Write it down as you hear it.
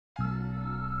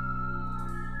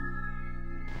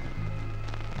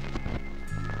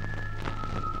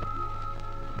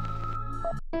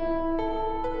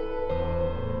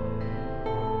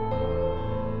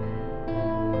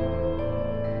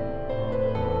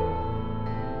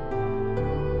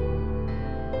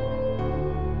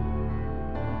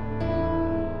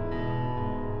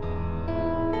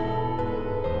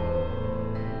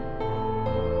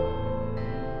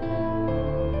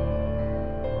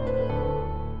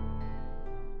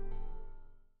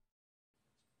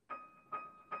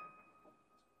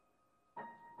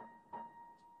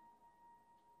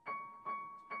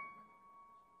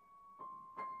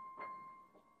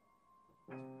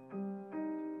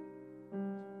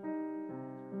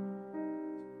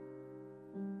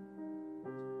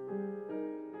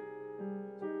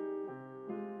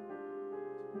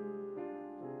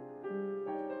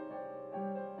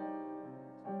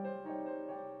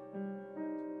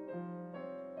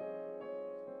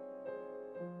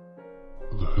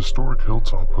The historic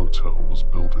Hilltop Hotel was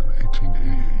built in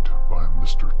 1888 by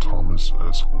Mr. Thomas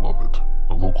S. Lovett,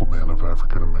 a local man of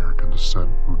African American descent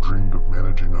who dreamed of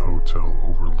managing a hotel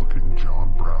overlooking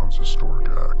John Brown's historic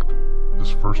act.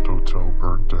 This first hotel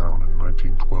burned down in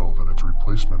 1912 and its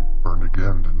replacement burned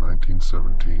again in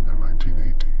 1917 and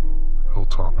 1918.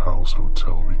 Hilltop House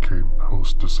Hotel became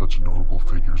host to such notable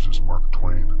figures as Mark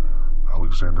Twain,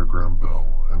 Alexander Graham Bell,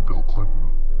 and Bill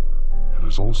Clinton. It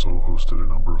has also hosted a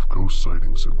number of ghost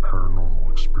sightings and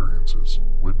paranormal experiences,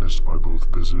 witnessed by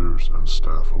both visitors and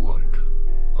staff alike.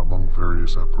 Among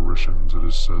various apparitions, it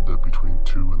is said that between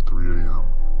 2 and 3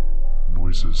 a.m.,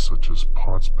 noises such as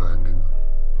pots banging,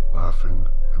 laughing,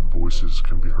 and voices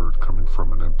can be heard coming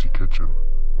from an empty kitchen.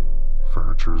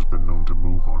 Furniture has been known to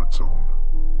move on its own,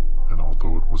 and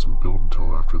although it wasn't built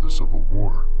until after the Civil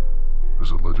War,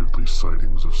 there's allegedly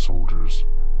sightings of soldiers,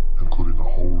 including a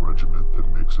whole regiment that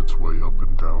makes its way up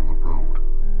and down the road.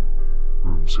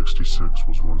 Room 66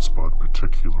 was one spot in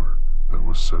particular that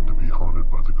was said to be haunted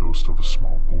by the ghost of a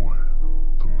small boy.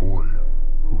 The boy,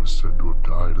 who was said to have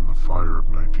died in the fire of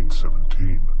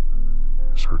 1917,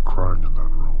 is heard crying in that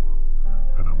room,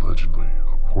 and allegedly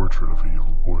a portrait of a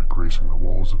young boy gracing the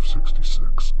walls of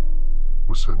 66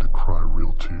 was said to cry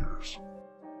real tears.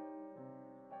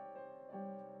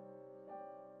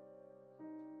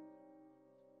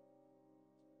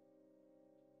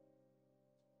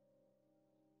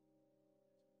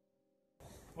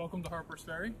 Welcome to Harpers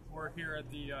Ferry. We're here at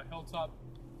the Hilltop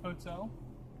Hotel.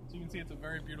 So you can see it's a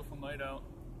very beautiful night out.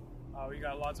 We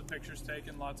got lots of pictures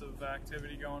taken, lots of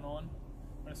activity going on.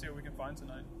 I'm going to see what we can find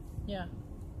tonight. Yeah.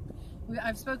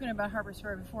 I've spoken about Harpers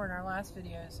Ferry before in our last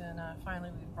videos, and finally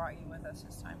we brought you with us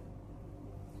this time.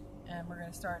 And we're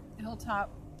going to start Hilltop.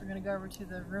 We're going to go over to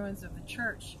the ruins of the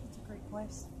church. It's a great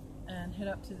place. And head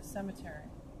up to the cemetery.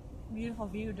 Beautiful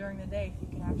view during the day. You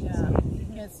can actually see it. You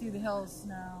can't see the hills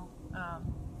now.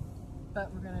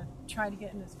 But we're going to try to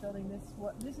get in this building.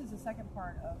 This is the second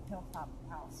part of Hilltop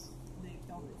House. They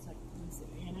built it's like an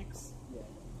annex. Yeah.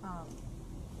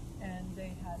 And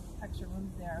they had extra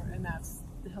rooms there, and that's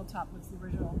the Hilltop was the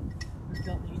original. It was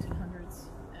built in the 1800s.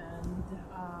 And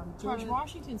George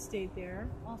Washington stayed there.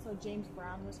 Also, James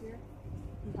Brown was here.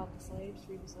 He helped the slaves,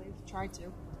 freed the slaves. Tried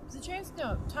to. Was it James?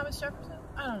 No, Thomas Jefferson.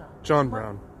 I don't know. John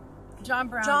Brown. John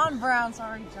Brown. John Brown.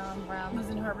 Sorry, John Brown. Was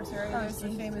in Harpers Ferry. There's the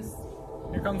famous.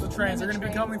 Here comes the trains. They're going to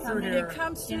be coming through here. It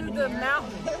comes through the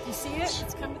mountain. You see it?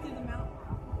 It's coming through the mountain.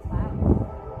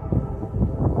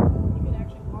 You can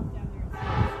actually walk down there and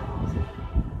see it.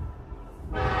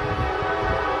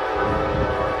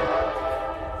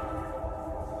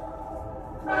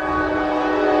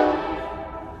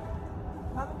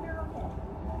 Come here, okay.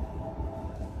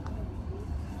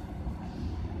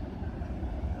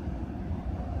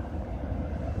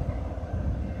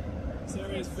 This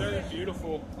area is very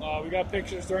beautiful. We got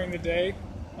pictures during the day.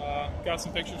 Got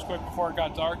some pictures quick before it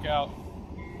got dark out.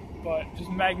 But just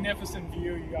magnificent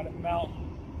view. You got a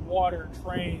mountain, water,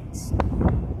 trains,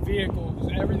 vehicles,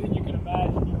 everything you can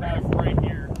imagine you have right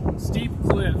here. Steep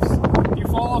cliffs. If you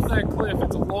fall off that cliff,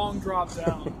 it's a long drop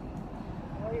down.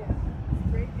 Oh yeah,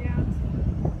 straight down to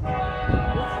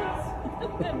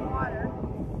bushes and water.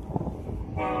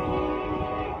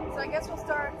 So I guess we'll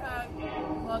start,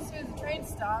 well, as soon as the train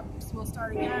stops, we'll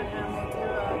start again and we'll do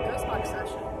a ghost box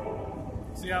session.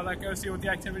 See how that goes, see what the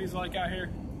activity's like out here.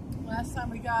 Last time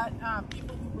we got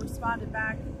people who responded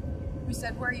back. We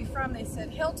said, where are you from? They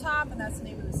said Hilltop, and that's the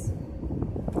name of this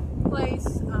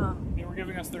place. They were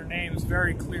giving us their names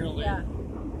very clearly. Yeah.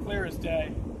 Clear as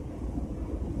day.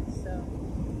 So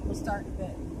we'll start in a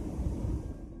bit.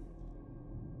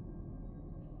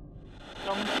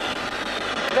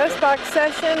 Ghost box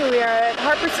session. We are at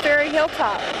Harpers Ferry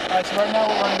Hilltop. Alright, so right now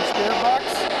we're running the spirit box,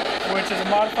 which is a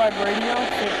modified radio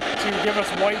to give us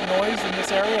white noise in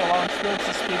this area, allowing spirits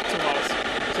to speak to us.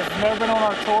 So if you've never been on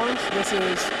our tours, this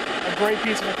is a great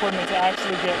piece of equipment to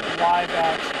actually get live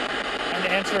action and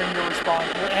answering your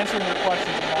questions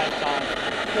in live time.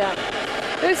 Yeah.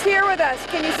 Who's here with us?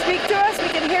 Can you speak to us? We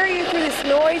can hear you through this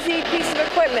noisy piece of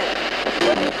equipment.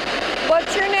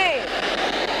 What's your name?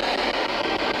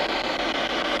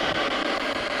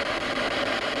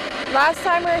 Last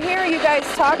time we were here, you guys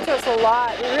talked to us a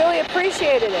lot. We really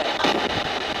appreciated it.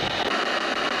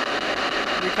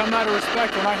 We come out of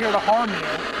respect. We're not here to harm you.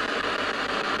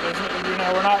 You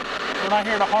know, we're not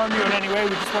here to harm you in any way.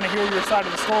 We just want to hear your side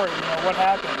of the story. You know, what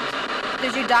happened.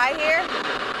 Did you die here?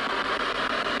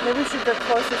 Maybe we should go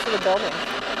closer to the building.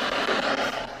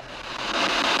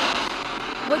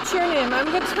 What's your name? I'm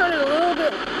going to turn it a little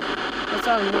bit. It's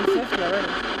on 150 already.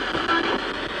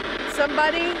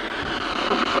 Somebody?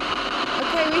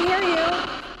 Okay, we hear you.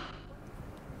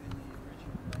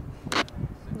 I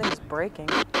think it's breaking.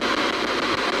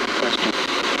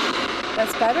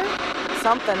 That's better?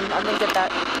 Something. I'm going to get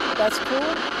that. That's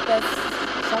cool. That's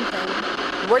something.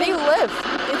 Where do you live?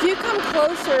 If you come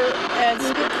closer and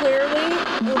speak clearly,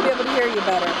 we'll be able to hear you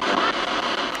better.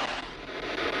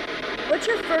 What's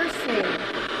your first name?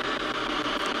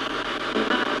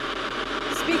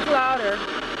 Speak louder.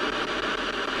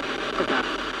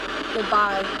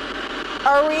 Goodbye.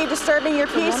 Are we disturbing your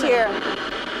peace here?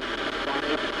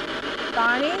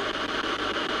 Bonnie?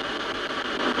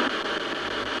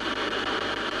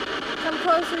 Come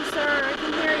closer, sir. I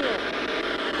can hear you.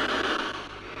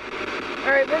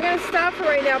 All right, we're going to stop for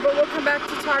right now, but we'll come back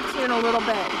to talk to you in a little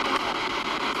bit.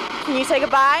 Can you say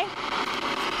goodbye?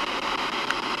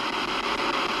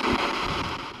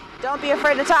 Don't be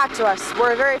afraid to talk to us.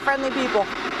 We're very friendly people.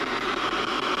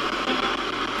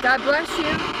 God bless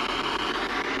you.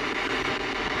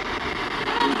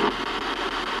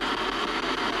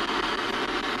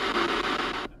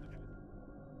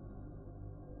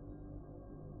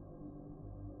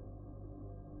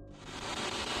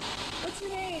 What's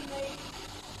your name, lady?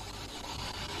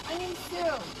 My name's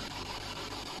Sue.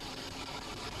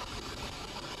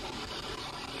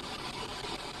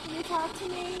 Can you talk to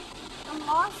me? I'm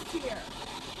lost here.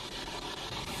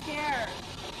 Scared.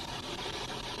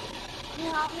 Can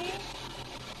you help me?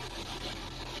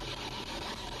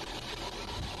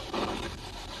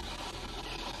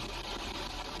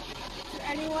 Is there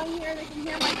anyone here that can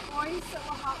hear my voice that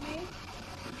will help me?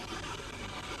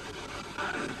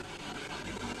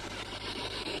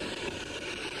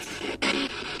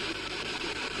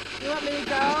 You want me to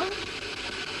go?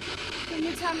 Can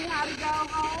you tell me how to go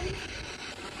home?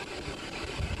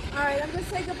 Alright, I'm going to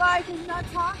say goodbye because you're not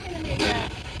talking to me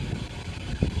yet.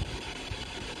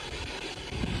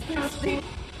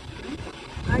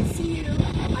 I see you.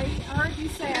 I heard you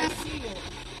say I see you.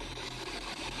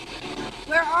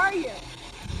 Where are you?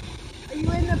 Are you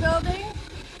in the building?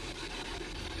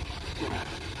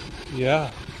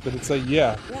 Yeah, but it's like,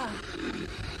 yeah. Yeah.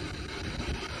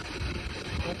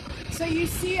 So you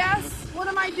see us? What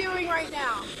am I doing right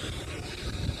now?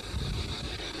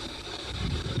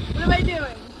 What am I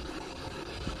doing?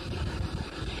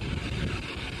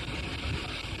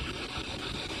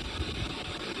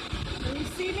 Can you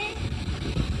see me?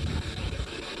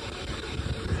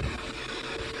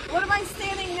 What am I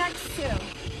standing next to?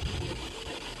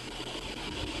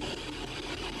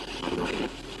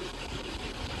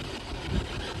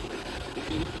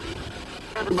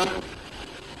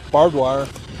 Barbed wire.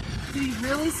 Did he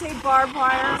really say barbed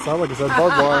wire? It sounded like it said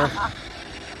barbed wire.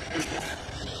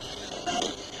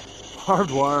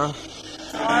 Barbed wire.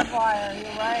 Barbed wire,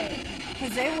 you're right.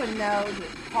 Because they wouldn't know to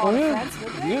call a fence,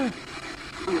 would they? Yeah.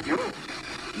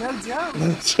 No joke.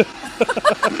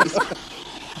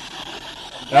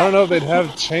 I don't know if they'd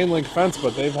have chain link fence,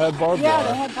 but they've had barbed Yeah, wire.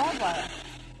 they had barbed wire.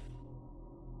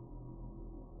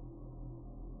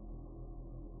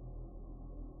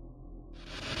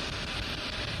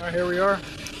 Alright, here we are.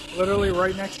 Literally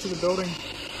right next to the building.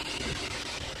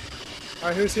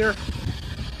 Alright, who's here?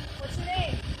 What's your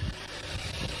name?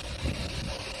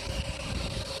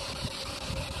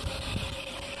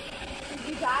 Did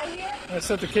you die here? I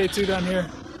set the K2 down here.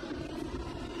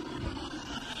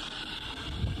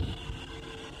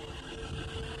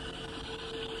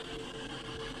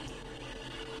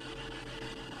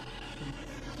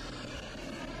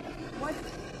 What?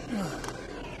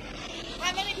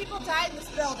 How many people died in this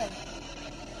building?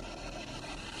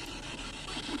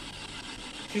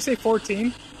 Did you say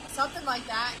 14? Something like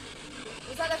that.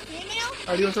 Was that a female?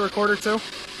 Alright, do you want the recorder too?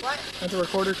 What? Want the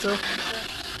recorder too?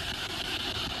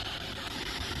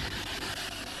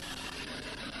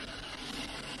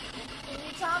 Can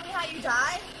you tell me how you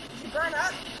died? Did you burn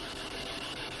up?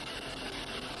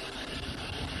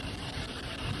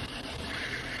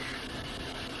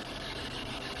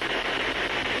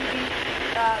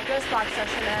 ghost box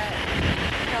session at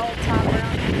Hilltop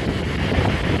Round.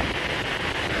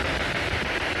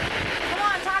 Come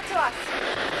on, talk to us.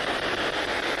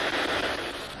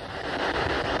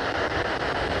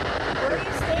 Where are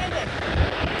you standing?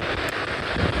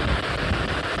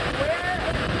 Where in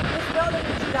this building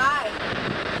did you die?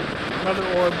 Another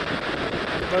orb.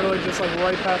 Literally just like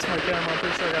right past my camera. I'm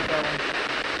pretty sure I got that one.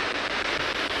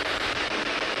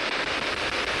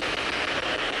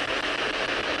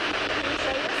 Can you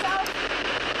show yourself?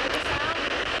 Make a sound?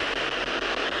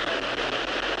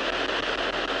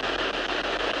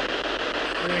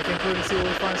 We're gonna conclude and see what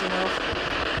we find somewhere else.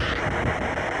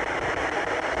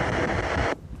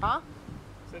 Huh?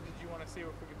 Said, did you want to see if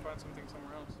we could find something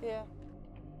somewhere else? Yeah.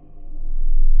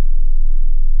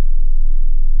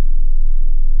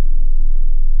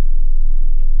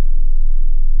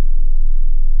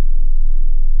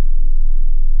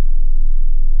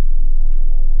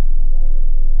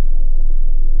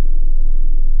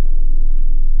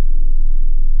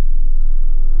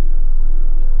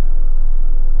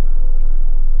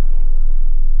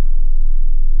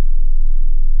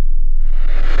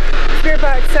 Spirit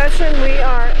Box session. We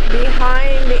are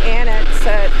behind the annex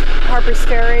at Harpers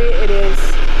Ferry. It is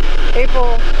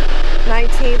April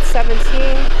 19th, 17.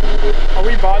 Are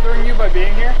we bothering you by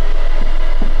being here?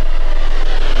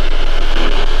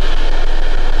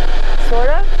 Sort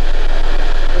of.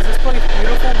 Was this place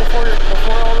beautiful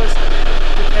before all this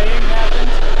decaying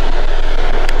happened?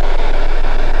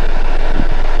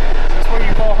 Is this what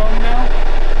you call home now?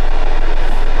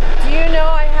 Do you know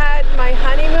I had my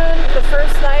honeymoon the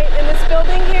first night in this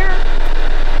building here?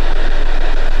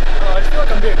 Oh, I just feel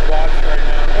like I'm being watched right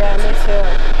now. Yeah, me too.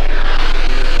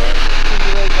 It's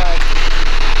really bad.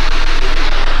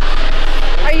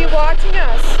 Are you watching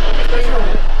us?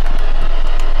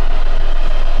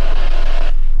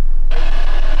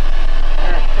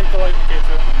 Here, take the light in K2.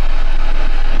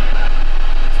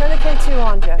 Turn the K2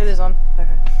 on, Jess. It is on.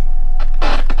 Okay.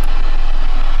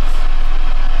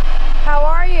 How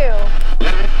are you?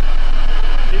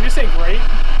 Did you say great?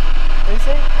 What did you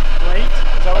say? Great?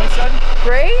 Is that what you said?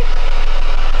 Great.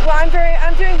 Well,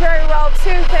 I'm doing very well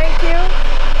too. Thank you.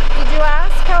 Did you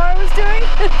ask how I was doing?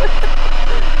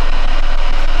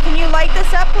 Can you light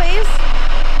this up, please?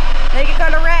 Make it go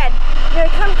to red. Yeah,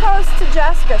 come close to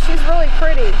Jessica. She's really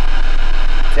pretty.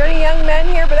 Is there any young men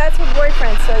here? But that's her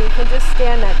boyfriend, so you can just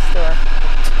stand next to her.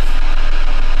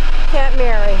 Can't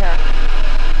marry her.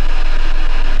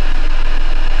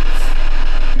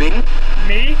 Me?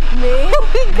 Me? Oh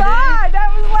my God, that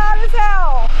was loud as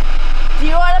hell. Do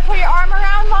you want to put your arm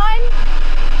around mine?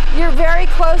 You're very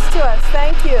close to us.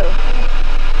 Thank you.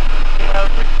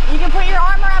 You can put your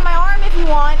arm around my arm if you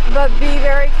want. But be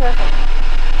very careful.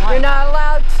 You're not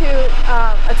allowed to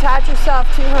attach yourself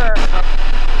to her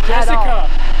at all. Jessica!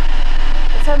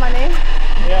 Is that my name?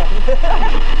 Yeah.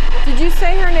 Did you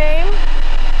say her name?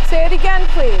 Say it again,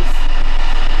 please.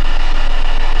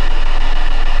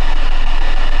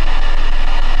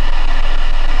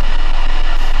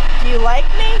 Do you like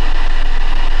me?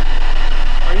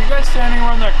 Are you guys standing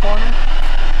around that corner?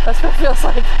 That's what it feels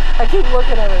like. I keep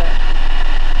looking over there.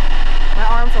 My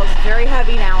arm feels very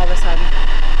heavy now all of a sudden.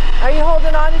 Are you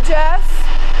holding on to Jess?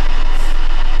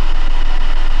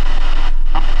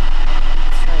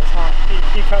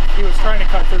 He was trying to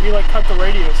cut through. He like cut the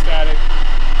radio static.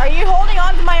 Are you holding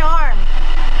on to my arm?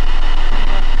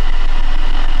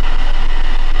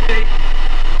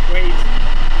 Wait.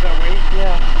 Is that weight?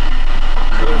 Yeah.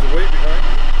 So there's a weight behind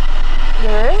you.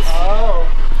 There is? Oh.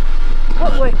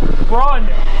 What wait? Run!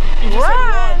 You just said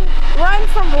Run! Run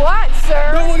from what,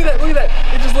 sir? No, look at that! Look at that!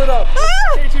 It just lit up.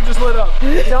 K2 just lit up.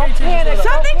 Don't K2 panic. just lit up.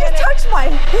 Something just touched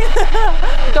my...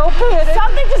 Don't panic.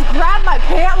 Something just grabbed my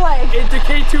pant leg. The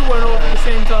K2 went over at the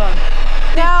same time.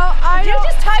 Now, Did you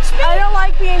just touch me? I don't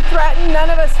like being threatened. None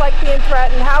of us like being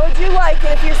threatened. How would you like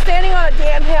it if you're standing on a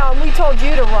damn hill and we told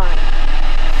you to run?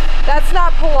 That's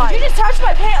not polite. Did you just touch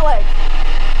my pant leg?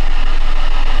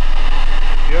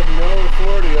 You have no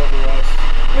authority over us.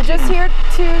 We're just here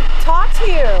to talk to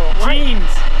you.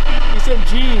 Jeans. You said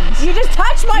jeans. You just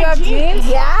touched my You have jeans?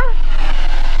 Yeah?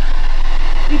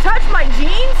 You touched my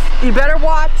jeans? You better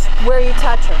watch where you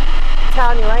touch her. I'm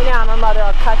telling you right now, my mother,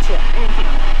 I'll cut you.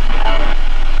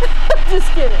 Just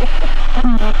kidding.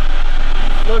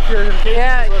 Look, your K2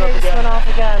 Yeah, just lit up Kate just again. went off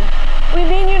again. We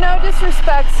mean you no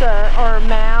disrespect, sir, or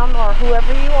ma'am, or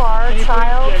whoever you are, Can you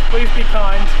child. please be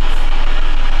kind.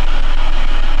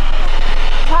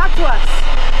 Talk to us.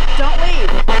 Don't leave.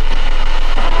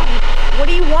 What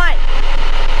do you want?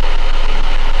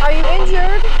 Are you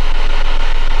injured? You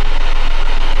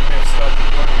may have stopped the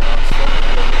running around.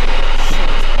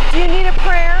 Do you need a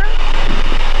prayer?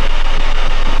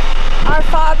 Our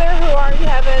Father who art in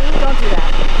heaven. Don't do that.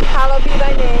 Hallowed be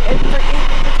thy name. It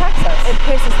protects us. It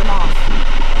pisses them off.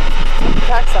 It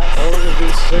protects us. Oh, we're gonna do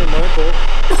Saint Michael,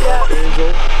 Yeah. Archangel.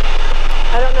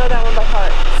 I don't know that one by heart.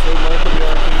 Saint Michael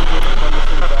the Archangel, defend us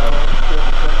in battle.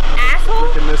 Asshole.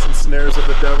 Wickedness and snares of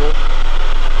the devil.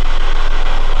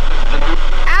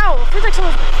 Ow! Feels like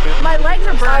someone's. My legs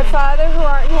are Our burning. Father who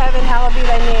art in heaven, hallowed be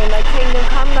thy name. Thy kingdom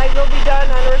come, thy will be done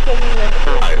on earth as it is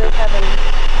in heaven.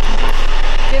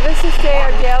 Give us this day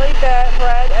our daily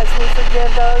bread as we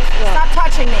forgive those. Stop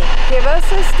touching me. Give us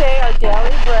this day our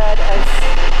daily bread as.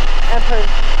 I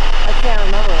can't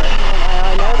remember it.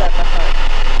 I know that by heart.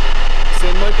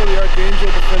 Saint Michael the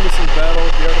Archangel, defend us in battle.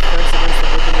 Be our defense against the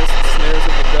wickedness and snares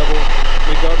of the devil.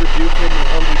 May God rebuke him, we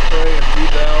humbly pray, and do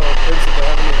thou, O Prince of the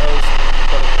heavenly host,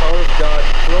 by the power of God,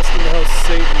 thrust in the house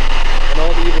Satan and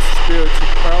all the evil spirits who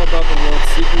prowl about the world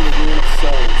seeking the ruin of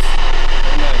souls.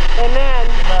 Amen.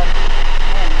 Amen.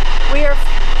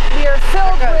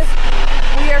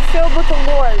 We are filled with the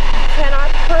Lord. You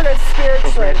cannot hurt us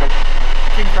spiritually.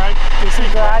 Congratulations.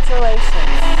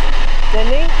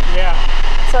 Didn't he? Yeah.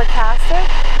 Sarcastic?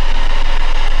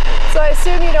 So I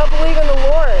assume you don't believe in the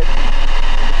Lord.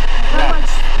 How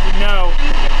much? No.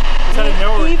 Is that a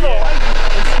no or Evil. yeah?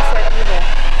 And she said evil.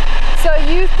 So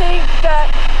you think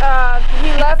that he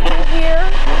left you here?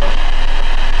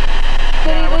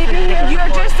 Did he leave you here? You're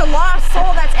just a lost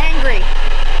soul that's angry.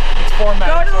 It's formatted.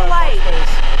 Go to so the I have more light.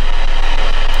 space.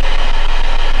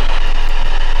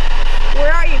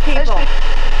 Where are you people?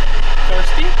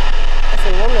 Thirsty? That's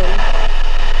a woman.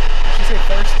 Did she say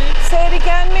thirsty? Say it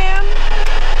again, ma'am.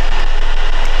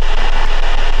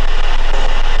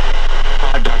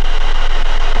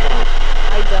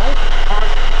 I don't.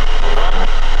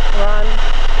 Run.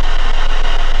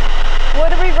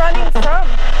 What are we running from?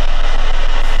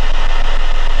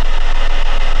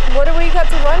 What do we got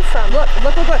to run from? Look.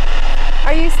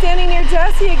 Are you standing near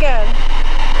Jesse again?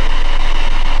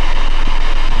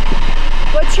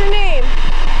 What's your name?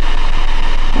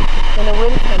 And the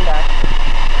wind came back.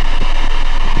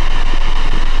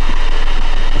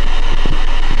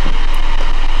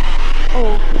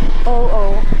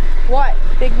 Oh. What?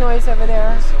 Big noise over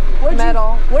there.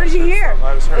 Metal. What did you hear?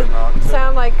 I just heard a knock.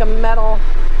 Sound like a metal,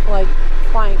 like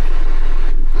plank.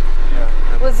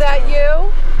 Yeah. Was that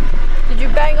you? Did you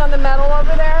bang on the metal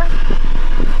over there?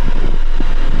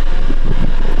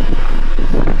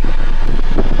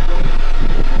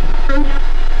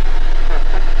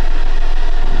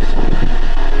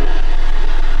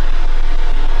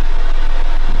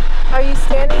 Are you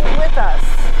standing with us?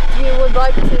 If you would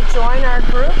like to join our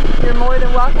group, you're more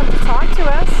than welcome to talk to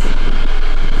us.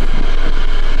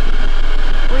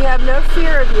 We have no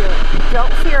fear of you.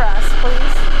 Don't fear us,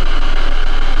 please.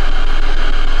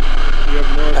 You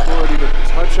have no authority to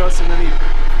touch us in any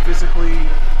physically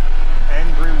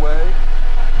angry way.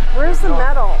 Where's the No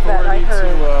metal that I authority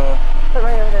heard? to, Put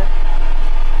right over there.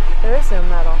 There is no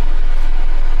metal.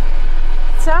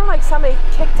 It sounded like somebody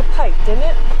kicked a pipe, didn't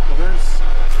it? well, there's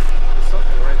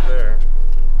something right there.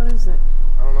 What is it?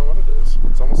 I don't know what it is.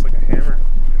 It's almost like a hammer.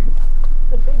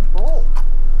 The big bolt.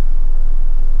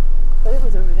 But it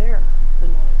was over there, the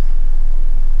noise.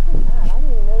 Oh, God, I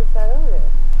didn't even notice that over there.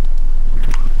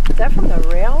 Is that from the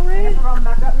railroad? Run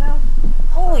back up now.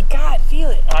 Holy God, feel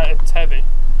it. It's heavy.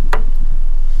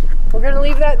 We're going to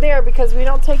leave that there because we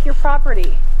don't take your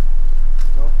property.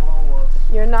 Don't follow us.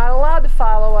 You're not allowed to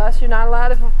follow us. You're not allowed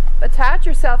to attach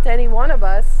yourself to any one of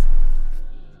us.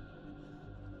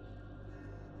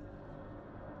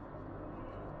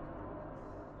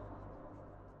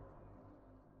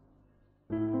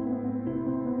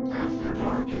 After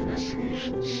dark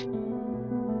investigations,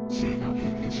 seeing a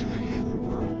peek into the